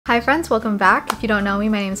Hi friends, welcome back. If you don't know me,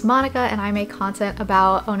 my name is Monica and I make content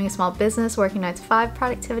about owning a small business, working 9 to 5,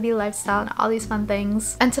 productivity, lifestyle, and all these fun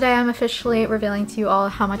things. And today I'm officially revealing to you all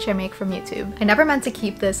how much I make from YouTube. I never meant to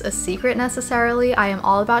keep this a secret necessarily. I am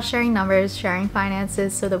all about sharing numbers, sharing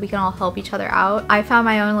finances so that we can all help each other out. I found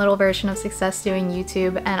my own little version of success doing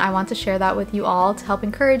YouTube and I want to share that with you all to help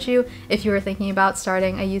encourage you if you were thinking about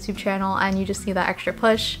starting a YouTube channel and you just need that extra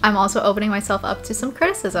push. I'm also opening myself up to some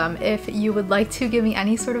criticism. If you would like to give me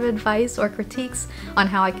any sort of advice or critiques on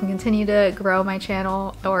how I can continue to grow my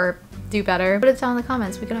channel or do better, put it down in the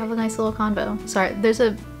comments. We could have a nice little convo. Sorry, there's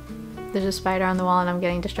a spider on the wall and I'm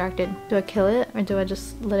getting distracted. Do I kill it or do I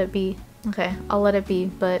just let it be? Okay, I'll let it be,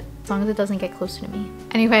 but as long as it doesn't get closer to me.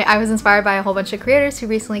 Anyway, I was inspired by a whole bunch of creators who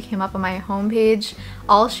recently came up on my homepage,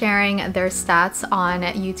 all sharing their stats on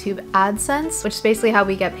YouTube AdSense, which is basically how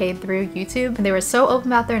we get paid through YouTube. And they were so open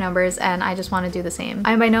about their numbers and I just want to do the same.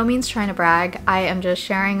 I'm by no means trying to brag. I am just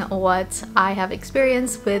sharing what I have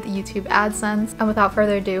experienced with YouTube AdSense. And without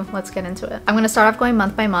further ado, let's get into it. I'm going to start off going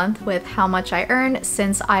month by month with how much I earned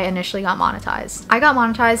since I initially got monetized. I got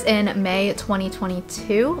monetized in May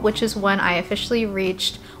 2022, which is when I officially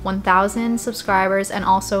reached 1,000 subscribers and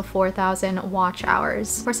also 4,000 watch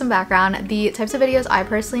hours. For some background, the types of videos I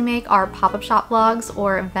personally make are pop-up shop vlogs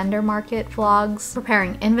or vendor market vlogs,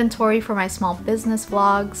 preparing inventory for my small business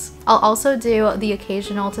vlogs. I'll also do the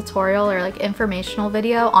occasional tutorial or like informational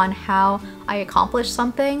video on how I accomplish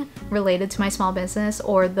something related to my small business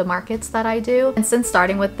or the markets that I do. And since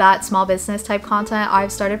starting with that small business type content,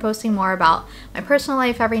 I've started posting more about my personal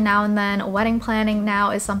life every now and then. Wedding planning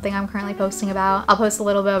now is something I'm currently posting about. I'll post a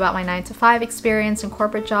little bit about my 9 to 5 experience and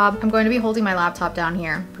corporate job. I'm going to be holding my laptop down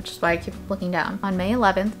here, which is why I keep looking down. On May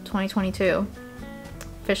 11th, 2022,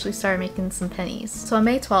 officially started making some pennies. So on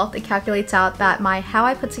May 12th, it calculates out that my how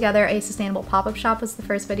I put together a sustainable pop-up shop was the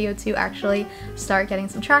first video to actually start getting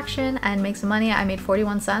some traction and make some money. I made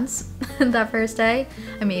 41 cents that first day.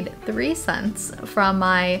 I made 3 cents from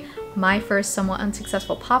my first somewhat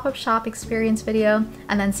unsuccessful pop-up shop experience video,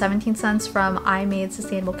 and then 17 cents from I made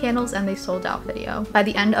sustainable candles and they sold out video. By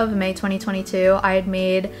the end of May 2022, I had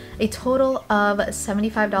made a total of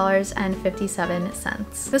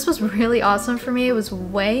 $75.57. This was really awesome for me. It was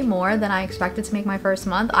way more than I expected to make my first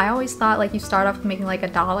month. I always thought like you start off making like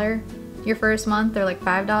 $1 your first month or like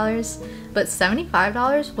 $5, but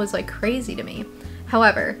 $75 was like crazy to me.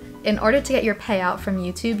 However, in order to get your payout from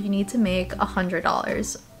YouTube, you need to make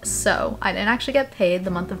 $100. So I didn't actually get paid the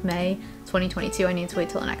month of May 2022. I need to wait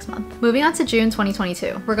till the next month. Moving on to June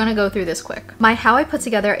 2022. We're gonna go through this quick. My how I put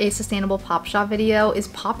together a sustainable pop shop video is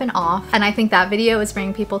popping off, and I think that video is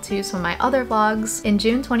bringing people to some of my other vlogs. In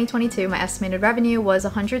June 2022, my estimated revenue was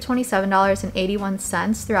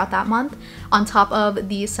 $127.81 throughout that month. On top of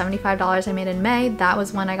the $75 I made in May, that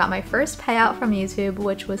was when I got my first payout from YouTube,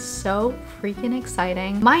 which was so freaking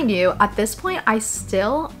exciting. Mind you, at this point, I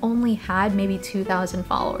still only had maybe 2,000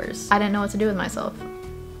 followers. I didn't know what to do with myself.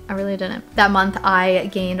 I really didn't. That month I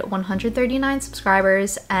gained 139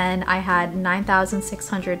 subscribers and I had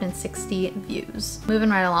 9,660 views. Moving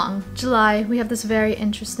right along. July, we have this very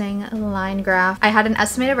interesting line graph. I had an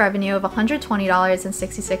estimated revenue of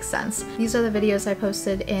 $120.66. These are the videos I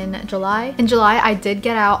posted in July. In July, I did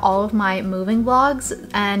get out all of my moving vlogs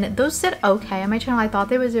and those did okay on my channel. I thought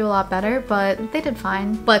they would do a lot better, but they did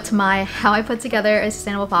fine. But my how I put together a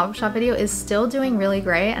sustainable pop-up shop video is still doing really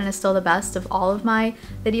great and is still the best of all of my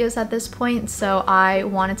videos at this point, so I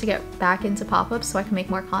wanted to get back into pop-ups so I can make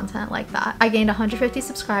more content like that. I gained 150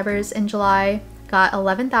 subscribers in July, got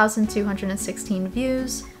 11,216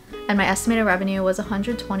 views, and my estimated revenue was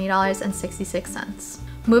 $120.66.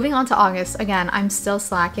 Moving on to August, again, I'm still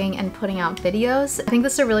slacking and putting out videos. I think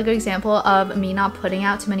this is a really good example of me not putting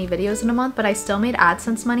out too many videos in a month, but I still made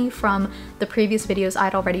AdSense money from the previous videos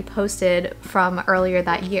I'd already posted from earlier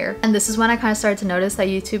that year. And this is when I kind of started to notice that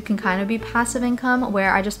YouTube can kind of be passive income,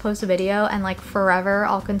 where I just post a video and like forever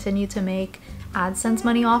I'll continue to make AdSense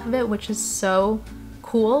money off of it, which is so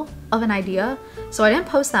cool of an idea. So I didn't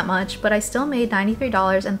post that much, but I still made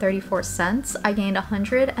 $93.34. I gained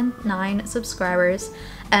 109 subscribers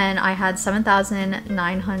and I had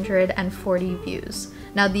 7,940 views.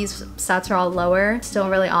 Now these stats are all lower. Still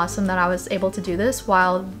really awesome that I was able to do this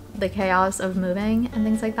while the chaos of moving and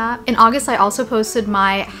things like that. In August, I also posted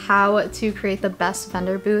my how to create the best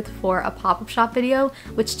vendor booth for a pop-up shop video,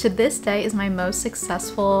 which to this day is my most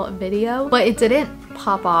successful video, but it didn't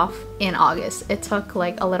pop off in August. It took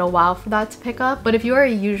like a little while for that to pick up. But if you are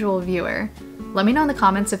a usual viewer, Let me know in the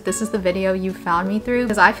comments if this is the video you found me through,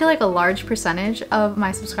 because I feel like a large percentage of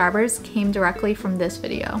my subscribers came directly from this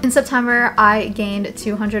video. In September, I gained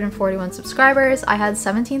 241 subscribers. I had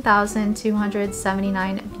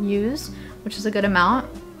 17,279 views, which is a good amount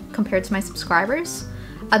compared to my subscribers.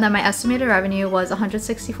 And then my estimated revenue was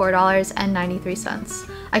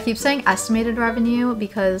 $164.93. I keep saying estimated revenue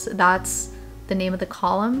because that's the name of the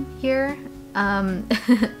column here.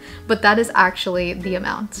 But that is actually the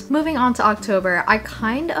amount. Moving on to October, I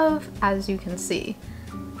kind of, as you can see,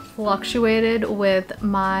 fluctuated with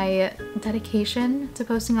my dedication to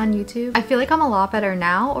posting on YouTube. I feel like I'm a lot better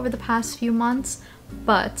now over the past few months,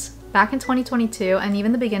 but back in 2022 and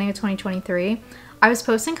even the beginning of 2023, I was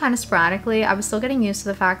posting kind of sporadically. I was still getting used to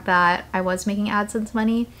the fact that I was making AdSense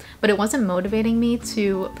money, but it wasn't motivating me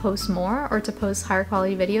to post more or to post higher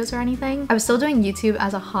quality videos or anything. I was still doing YouTube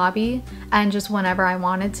as a hobby and just whenever I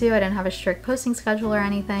wanted to. I didn't have a strict posting schedule or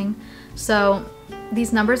anything. So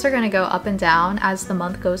these numbers are going to go up and down as the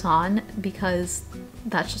month goes on because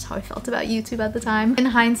that's just how I felt about YouTube at the time. In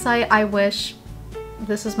hindsight, I wish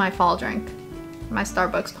this is my fall drink. My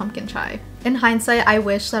Starbucks pumpkin chai. In hindsight, I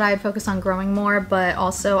wish that I had focused on growing more, but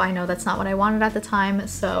also I know that's not what I wanted at the time,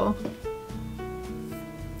 so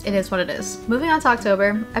it is what it is. Moving on to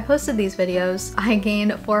October, I posted these videos. I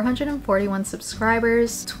gained 441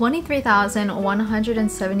 subscribers,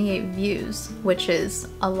 23,178 views, which is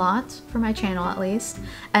a lot for my channel at least,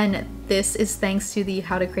 and this is thanks to the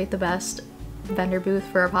how to create the best vendor booth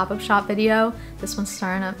for a pop-up shop video. This one's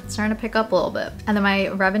starting to pick up a little bit. And then my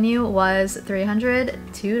revenue was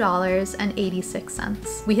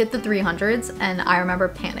 $302.86. We hit the 300s and I remember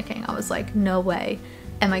panicking. I was like, no way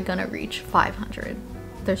am I gonna reach 500.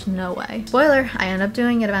 There's no way. Spoiler, I ended up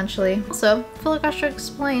doing it eventually. Also, I feel like I should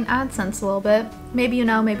explain AdSense a little bit. Maybe you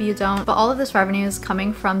know, maybe you don't, but all of this revenue is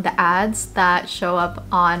coming from the ads that show up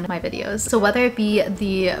on my videos. So whether it be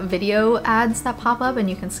the video ads that pop up and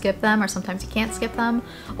you can skip them, or sometimes you can't skip them,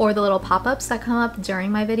 or the little pop-ups that come up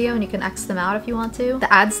during my video and you can X them out if you want to,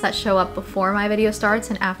 the ads that show up before my video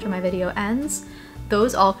starts and after my video ends,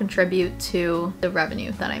 those all contribute to the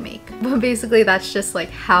revenue that I make. But basically that's just like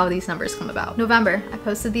how these numbers come about. November, I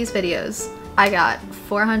posted these videos. I got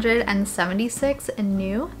 476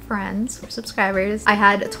 new friends or subscribers. I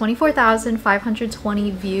had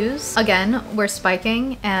 24,520 views. Again, we're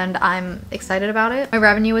spiking and I'm excited about it. My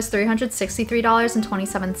revenue was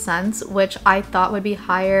 $363.27, which I thought would be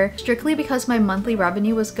higher strictly because my monthly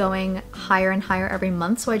revenue was going higher and higher every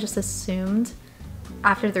month. So I just assumed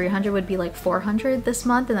after 300 would be like 400 this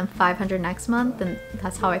month and then 500 next month, and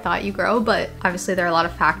that's how I thought you grow, but obviously there are a lot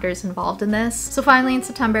of factors involved in this. So finally in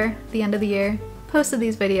September, the end of the year, posted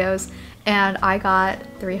these videos and I got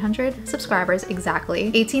 300 subscribers exactly,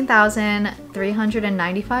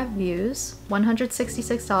 18,395 views,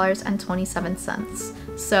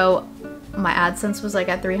 $166.27. So my AdSense was like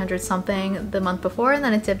at 300 something the month before and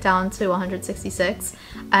then it dipped down to 166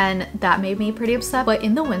 and that made me pretty upset. But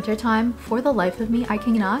in the winter time, for the life of me, I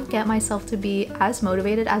cannot get myself to be as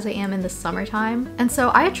motivated as I am in the summertime, and so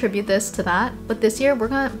I attribute this to that. But this year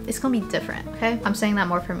it's gonna be different, okay? I'm saying that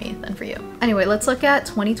more for me than for you. Anyway, let's look at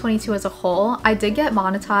 2022 as a whole. I did get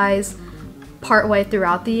monetized partway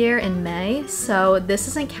throughout the year in May, so this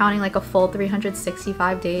isn't counting like a full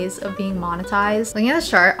 365 days of being monetized. Looking at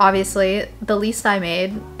this chart, obviously the least I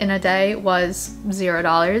made in a day was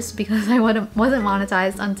 $0 because I wasn't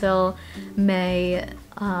monetized until May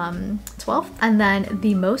 12th. And then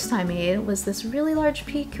the most I made was this really large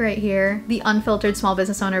peak right here, the unfiltered small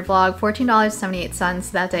business owner vlog,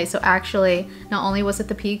 $14.78 that day. So actually not only was it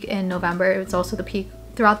the peak in November, it was also the peak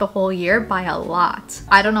throughout the whole year by a lot.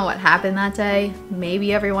 I don't know what happened that day.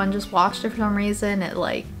 Maybe everyone just watched it for some reason. It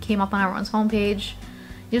like came up on everyone's homepage.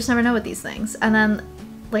 You just never know with these things. And then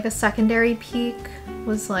like a secondary peak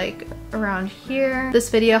was like around here. This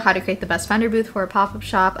video, how to create the best vendor booth for a pop-up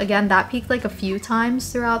shop. Again, that peaked like a few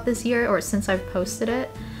times throughout this year or since I've posted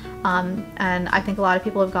it. And I think a lot of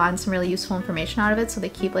people have gotten some really useful information out of it, so they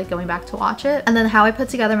keep like going back to watch it. And then how I put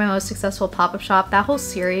together my most successful pop-up shop, that whole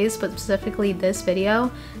series, but specifically this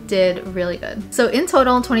video, did really good. So in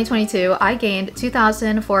total in 2022, I gained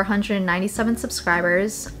 2,497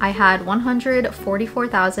 subscribers. I had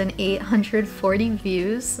 144,840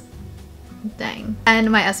 views. Dang.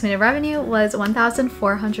 And my estimated revenue was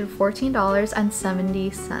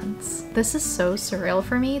 $1,414.70. This is so surreal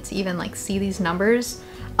for me to even like see these numbers.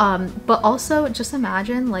 But also just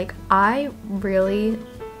imagine, like, I really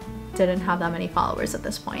didn't have that many followers at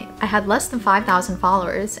this point. I had less than 5,000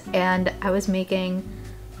 followers and I was making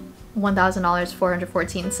 $1,000,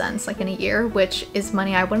 414 cents like in a year, which is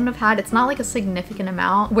money I wouldn't have had. It's not like a significant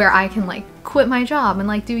amount where I can like quit my job and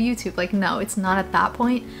like do YouTube. Like no, it's not at that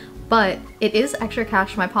point, but it is extra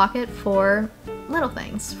cash in my pocket for little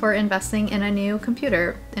things, for investing in a new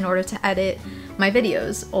computer in order to edit my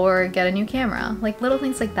videos or get a new camera, like little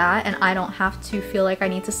things like that. And I don't have to feel like I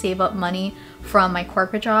need to save up money from my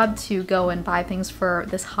corporate job to go and buy things for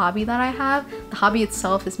this hobby that I have. The hobby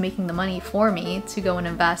itself is making the money for me to go and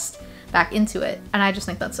invest back into it, and I just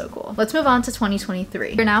think that's so cool. Let's move on to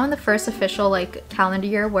 2023. We're now in the first official like calendar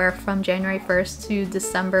year where from January 1st to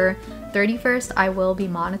December 31st I will be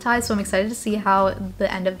monetized, so I'm excited to see how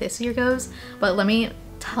the end of this year goes. But let me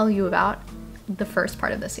tell you about the first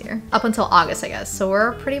part of this year up until August, I guess. So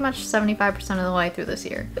we're pretty much 75% of the way through this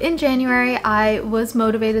year. In January, I was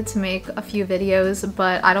motivated to make a few videos,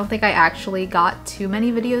 but I don't think I actually got too many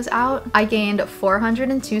videos out. I gained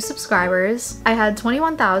 402 subscribers. I had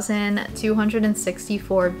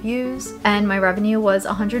 21,264 views, and my revenue was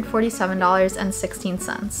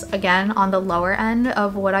 $147.16. Again, on the lower end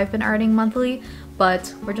of what I've been earning monthly,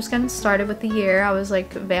 but we're just getting started with the year. I was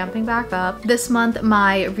like vamping back up. This month,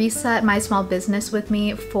 my Reset My Small Business With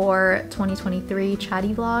Me for 2023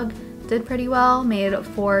 chatty vlog did pretty well, made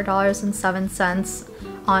 $4.07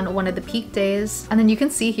 on one of the peak days. And then you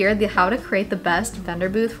can see here the how to create the best vendor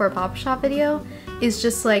booth for a pop shop video is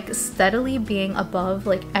just like steadily being above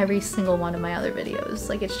like every single one of my other videos.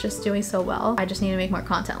 Like it's just doing so well. I just need to make more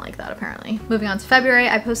content like that apparently. Moving on to February,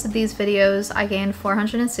 I posted these videos. I gained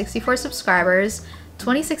 464 subscribers,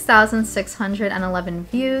 26,611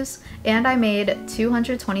 views, and I made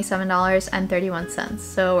 $227.31.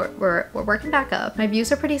 So we're working back up. My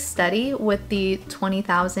views are pretty steady with the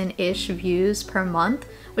 20,000-ish views per month,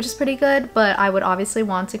 which is pretty good, but I would obviously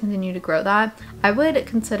want to continue to grow that. I would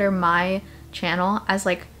consider my channel as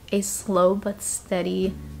like a slow but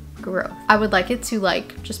steady growth. I would like it to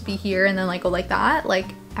like just be here and then like go like that, like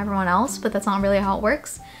everyone else, but that's not really how it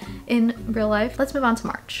works in real life. Let's move on to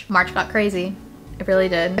March. March got crazy. It really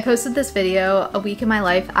did. I posted this video, a week in my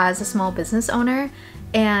life as a small business owner,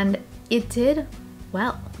 and it did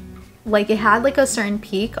well. Like it had like a certain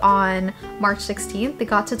peak on March 16th. It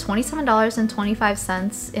got to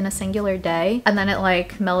 $27.25 in a singular day, and then it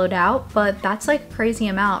like mellowed out, but that's like a crazy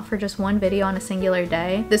amount for just one video on a singular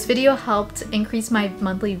day. This video helped increase my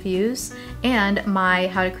monthly views, and my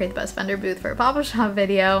how to create the best vendor booth for a pop-up shop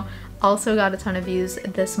video also got a ton of views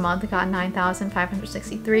this month. It got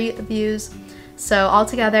 9,563 views. So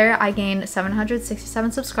altogether, I gained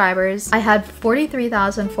 767 subscribers. I had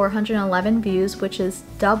 43,411 views, which is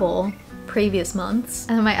double previous months.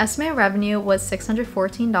 And my estimated revenue was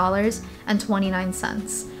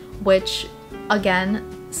 $614.29, which again,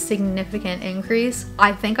 significant increase.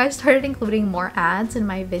 I think I started including more ads in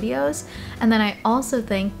my videos. And then I also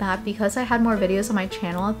think that because I had more videos on my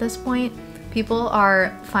channel at this point, people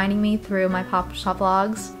are finding me through my pop-up shop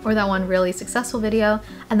vlogs or that one really successful video,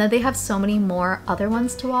 and then they have so many more other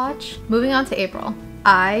ones to watch. Moving on to April,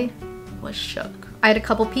 I was shook. I had a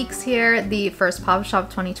couple peaks here. The first pop-up shop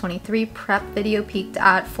 2023 prep video peaked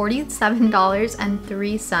at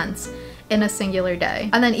 $47.03 in a singular day.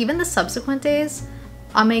 And then even the subsequent days,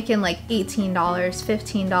 I'm making like $18,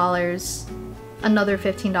 $15, another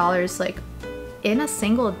 $15 like in a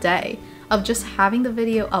single day of just having the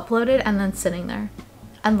video uploaded and then sitting there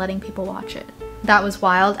and letting people watch it. That was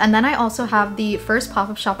wild. And then I also have the first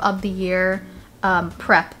pop-up shop of the year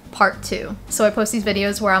prep part 2. So I post these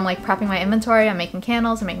videos where I'm like prepping my inventory, I'm making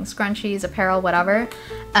candles, I'm making scrunchies, apparel, whatever.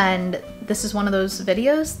 And this is one of those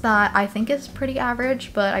videos that I think is pretty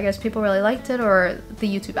average, but I guess people really liked it, or the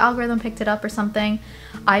YouTube algorithm picked it up or something.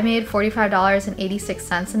 I made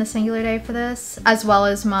 $45.86 in a singular day for this, as well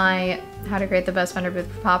as my how to create the best vendor booth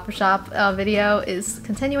for pop-up shop video is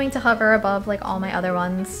continuing to hover above like all my other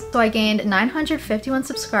ones. So I gained 951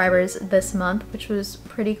 subscribers this month, which was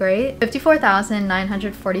pretty great.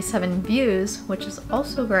 54,947 views, which is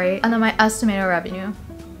also great. And then my estimated revenue,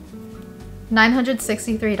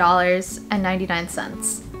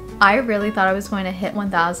 $963.99. I really thought I was going to hit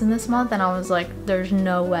 1,000 this month, and I was like, there's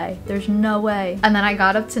no way, there's no way. And then I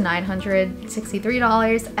got up to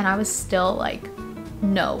 $963 and I was still like,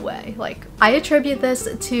 no way. Like, I attribute this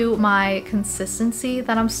to my consistency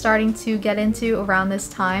that I'm starting to get into around this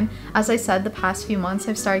time. As I said, the past few months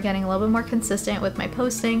I've started getting a little bit more consistent with my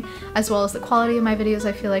posting, as well as the quality of my videos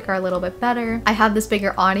I feel like are a little bit better. I have this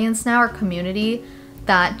bigger audience now, or community,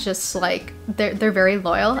 that just like they're very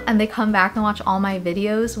loyal, and they come back and watch all my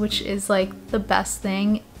videos, which is like the best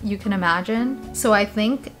thing you can imagine. So I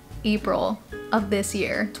think April of this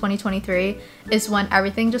year, 2023, is when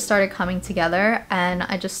everything just started coming together, and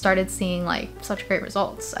I just started seeing like such great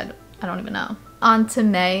results. I don't even know. On to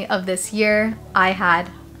May of this year, I had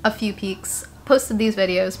a few peaks. Posted these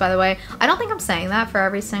videos, by the way. I don't think I'm saying that for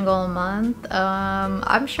every single month.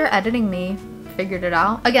 I'm sure editing me figured it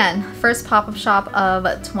out. Again, first pop-up shop of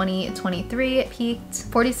 2023 peaked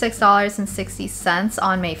 $46.60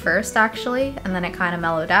 on May 1st actually, and then it kind of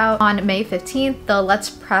mellowed out. On May 15th, the let's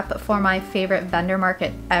prep for my favorite vendor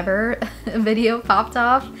market ever video popped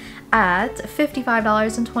off at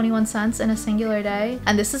 $55.21 in a singular day.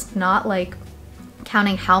 And this is not like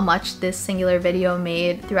counting how much this singular video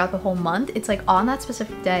made throughout the whole month. It's like on that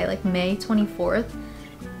specific day, like May 24th,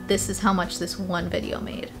 this is how much this one video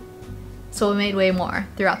made. So it made way more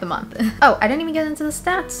throughout the month. Oh, I didn't even get into the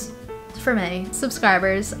stats for May.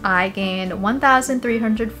 Subscribers, I gained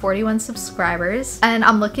 1,341 subscribers, and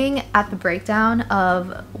I'm looking at the breakdown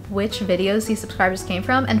of which videos these subscribers came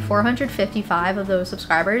from, and 455 of those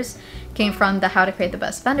subscribers came from the how to create the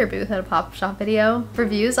best vendor booth at a pop-up shop video. For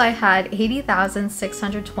views, I had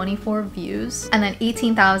 80,624 views, and then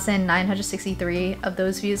 18,963 of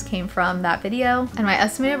those views came from that video, and my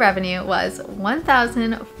estimated revenue was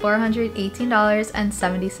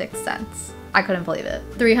 $1,418.76. I couldn't believe it.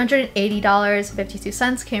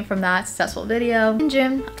 $380.52 came from that successful video. In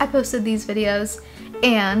June, I posted these videos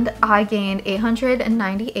and I gained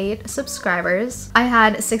 898 subscribers. I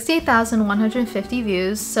had 68,150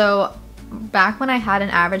 views. So back when I had an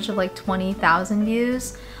average of like 20,000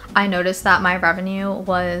 views, I noticed that my revenue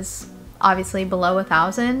was obviously below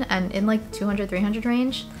 1,000 and in like 200, 300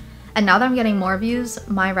 range. And now that I'm getting more views,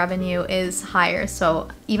 my revenue is higher. So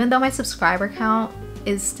even though my subscriber count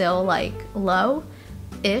is still like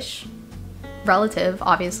low-ish, relative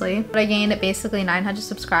obviously, but I gained basically 900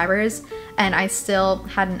 subscribers and I still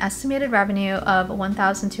had an estimated revenue of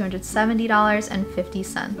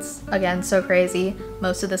 $1,270.50. Again, so crazy.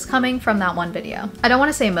 Most of this coming from that one video. I don't want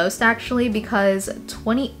to say most actually, because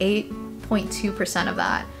 28.2% of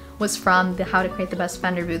that was from the how to create the best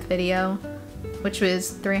vendor booth video, which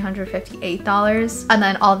was $358, and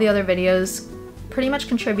then all the other videos pretty much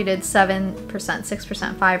contributed 7%,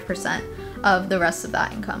 6%, 5% of the rest of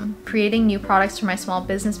that income. Creating new products for my small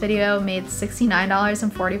business video made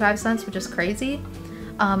 $69.45, which is crazy,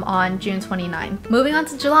 on June 29th. Moving on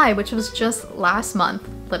to July, which was just last month,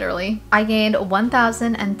 literally. I gained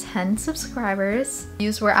 1,010 subscribers.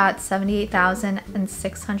 Views were at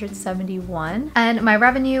 78,671, and my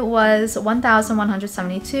revenue was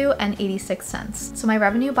 $1,172.86. So my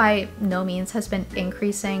revenue by no means has been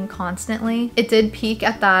increasing constantly. It did peak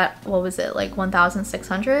at that, what was it, like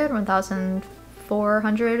 1,600,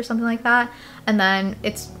 1,400 or something like that, and then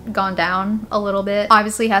it's gone down a little bit.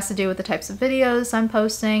 Obviously it has to do with the types of videos I'm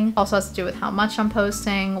posting, also has to do with how much I'm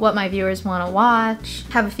posting, what my viewers want to watch.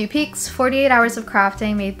 Have a few peaks. 48 hours of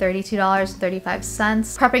crafting made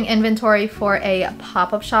 $32.35. Prepping inventory for a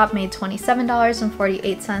pop-up shop made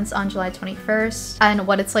 $27.48 on July 21st. And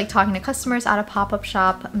what it's like talking to customers at a pop-up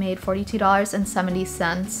shop made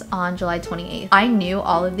 $42.70 on July 28th. I knew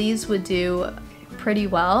all of these would do pretty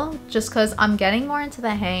well just because I'm getting more into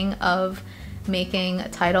the hang of making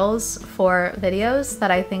titles for videos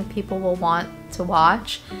that I think people will want to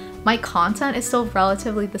watch. My content is still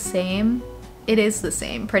relatively the same. It is the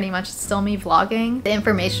same, pretty much. It's still me vlogging. The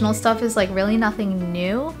informational stuff is like really nothing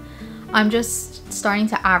new. I'm just starting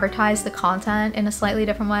to advertise the content in a slightly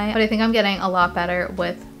different way, but I think I'm getting a lot better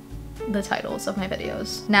with the titles of my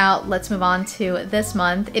videos. Now let's move on to this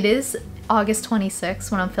month. It is August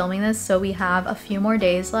 26th when I'm filming this, so we have a few more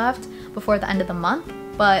days left before the end of the month,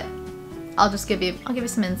 but I'll give you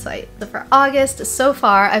some insight. So for August, so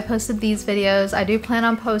far I've posted these videos. I do plan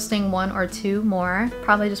on posting 1 or 2 more,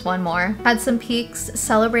 probably just 1 more. Had some peaks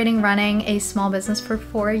celebrating running a small business for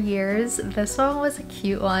 4 years. This one was a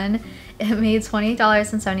cute one. It made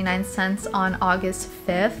 $28.79 on August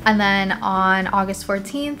 5th. And then on August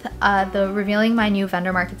 14th, the revealing my new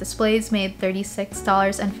vendor market displays made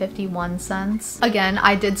 $36.51. Again,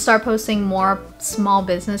 I did start posting more small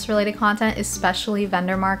business related content, especially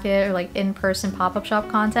vendor market or like in-person pop-up shop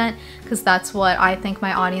content, because that's what I think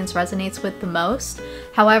my audience resonates with the most.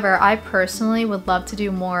 However, I personally would love to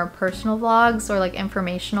do more personal vlogs or like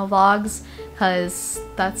informational vlogs, because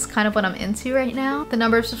that's kind of what I'm into right now. The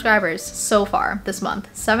number of subscribers so far this month,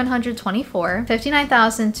 724,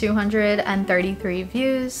 59,233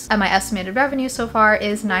 views, and my estimated revenue so far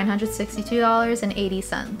is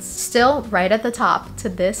 $962.80. Still right at the top to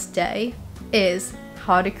this day is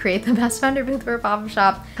how to create the best vendor booth for a pop-up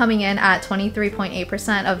shop, coming in at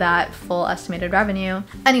 23.8% of that full estimated revenue.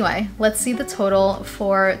 Anyway, let's see the total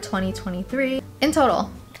for 2023. In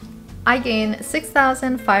total, I gained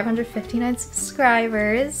 6,559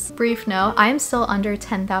 subscribers. Brief note, I am still under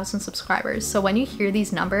 10,000 subscribers. So when you hear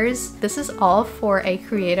these numbers, this is all for a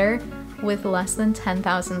creator with less than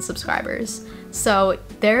 10,000 subscribers. So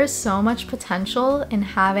there is so much potential in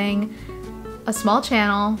having a small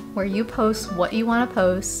channel where you post what you want to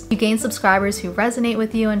post. You gain subscribers who resonate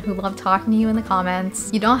with you and who love talking to you in the comments.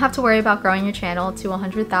 You don't have to worry about growing your channel to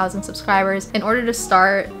 100,000 subscribers in order to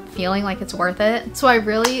start feeling like it's worth it. So I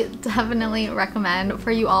really definitely recommend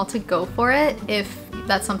for you all to go for it if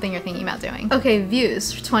that's something you're thinking about doing. Okay,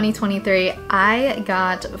 views for 2023. I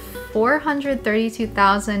got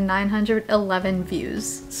 432,911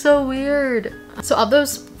 views. So weird. So of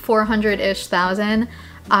those 400-ish thousand,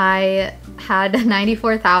 I had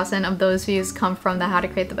 94,000 of those views come from the How to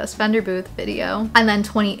Create the Best Vendor Booth video. And then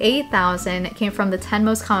 28,000 came from the 10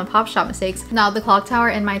 most common pop shop mistakes. Now the clock tower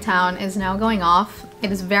in my town is now going off.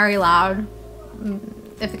 It is very loud.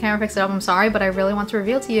 If the camera picks it up, I'm sorry, but I really want to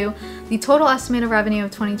reveal to you the total estimated revenue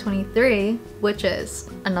of 2023, which is,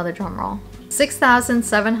 another drum roll,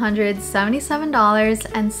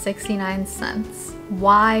 $6,777.69.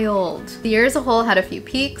 Wild. The year as a whole had a few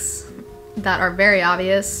peaks that are very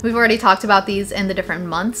obvious. We've already talked about these in the different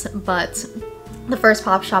months, but the first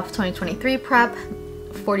pop shop of 2023 prep,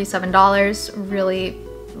 $47,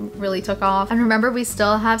 really took off. And remember, we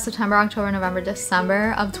still have September, October, November,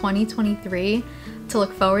 December of 2023 to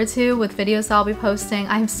look forward to with videos that I'll be posting.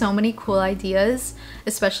 I have so many cool ideas,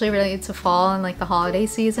 especially related to fall and like the holiday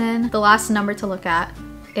season. The last number to look at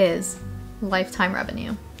is lifetime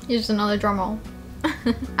revenue. Here's another drum roll.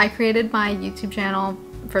 I created my YouTube channel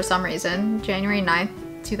for some reason, January 9th,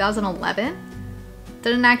 2011.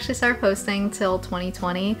 Didn't actually start posting till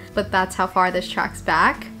 2020, but that's how far this tracks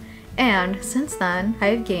back. And since then, I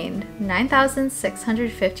have gained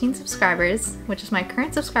 9,615 subscribers, which is my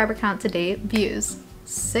current subscriber count to date, views,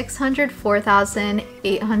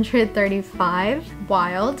 604,835,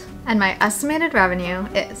 wild, and my estimated revenue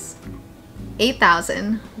is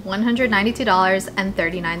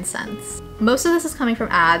 $8,192.39. Most of this is coming from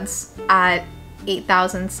ads at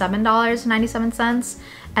 $8,007.97,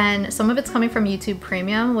 and some of it's coming from YouTube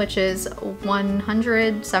Premium, which is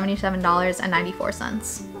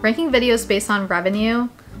 $177.94. Ranking videos based on revenue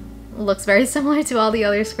looks very similar to all the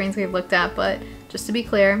other screens we've looked at, but just to be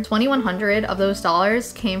clear, 2,100 of those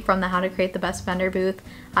dollars came from the How to Create the Best Vendor Booth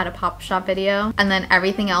at a pop shop video, and then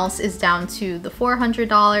everything else is down to the $400,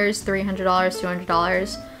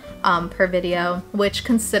 $300, $200 per video, which,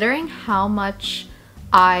 considering how much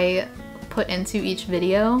I put into each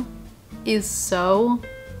video, is so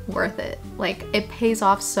worth it. Like, it pays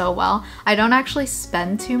off so well. I don't actually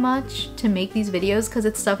spend too much to make these videos because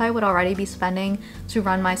it's stuff I would already be spending to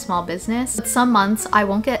run my small business. But some months I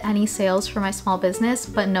won't get any sales for my small business,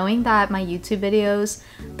 but knowing that my YouTube videos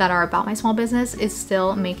that are about my small business is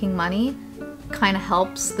still making money kind of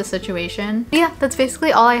helps the situation. But yeah, that's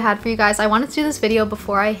basically all I had for you guys. I wanted to do this video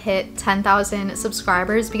before I hit 10,000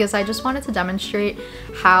 subscribers because I just wanted to demonstrate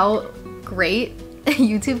how great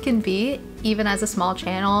YouTube can be even as a small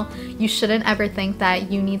channel. You shouldn't ever think that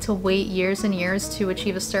you need to wait years and years to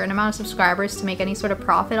achieve a certain amount of subscribers to make any sort of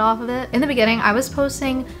profit off of it. In the beginning, I was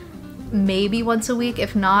posting maybe once a week,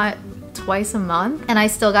 if not twice a month, and I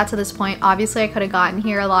still got to this point. Obviously, I could have gotten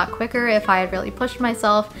here a lot quicker if I had really pushed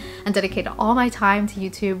myself and dedicated all my time to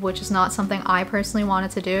YouTube, which is not something I personally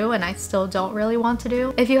wanted to do, and I still don't really want to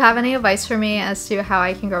do. If you have any advice for me as to how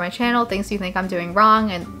I can grow my channel, things you think I'm doing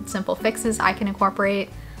wrong, and simple fixes I can incorporate,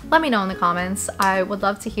 let me know in the comments. I would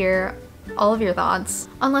love to hear all of your thoughts.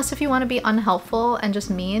 Unless if you want to be unhelpful and just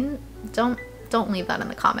mean, don't leave that in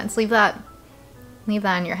the comments. Leave that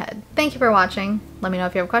in your head. Thank you for watching. Let me know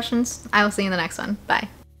if you have questions. I will see you in the next one. Bye.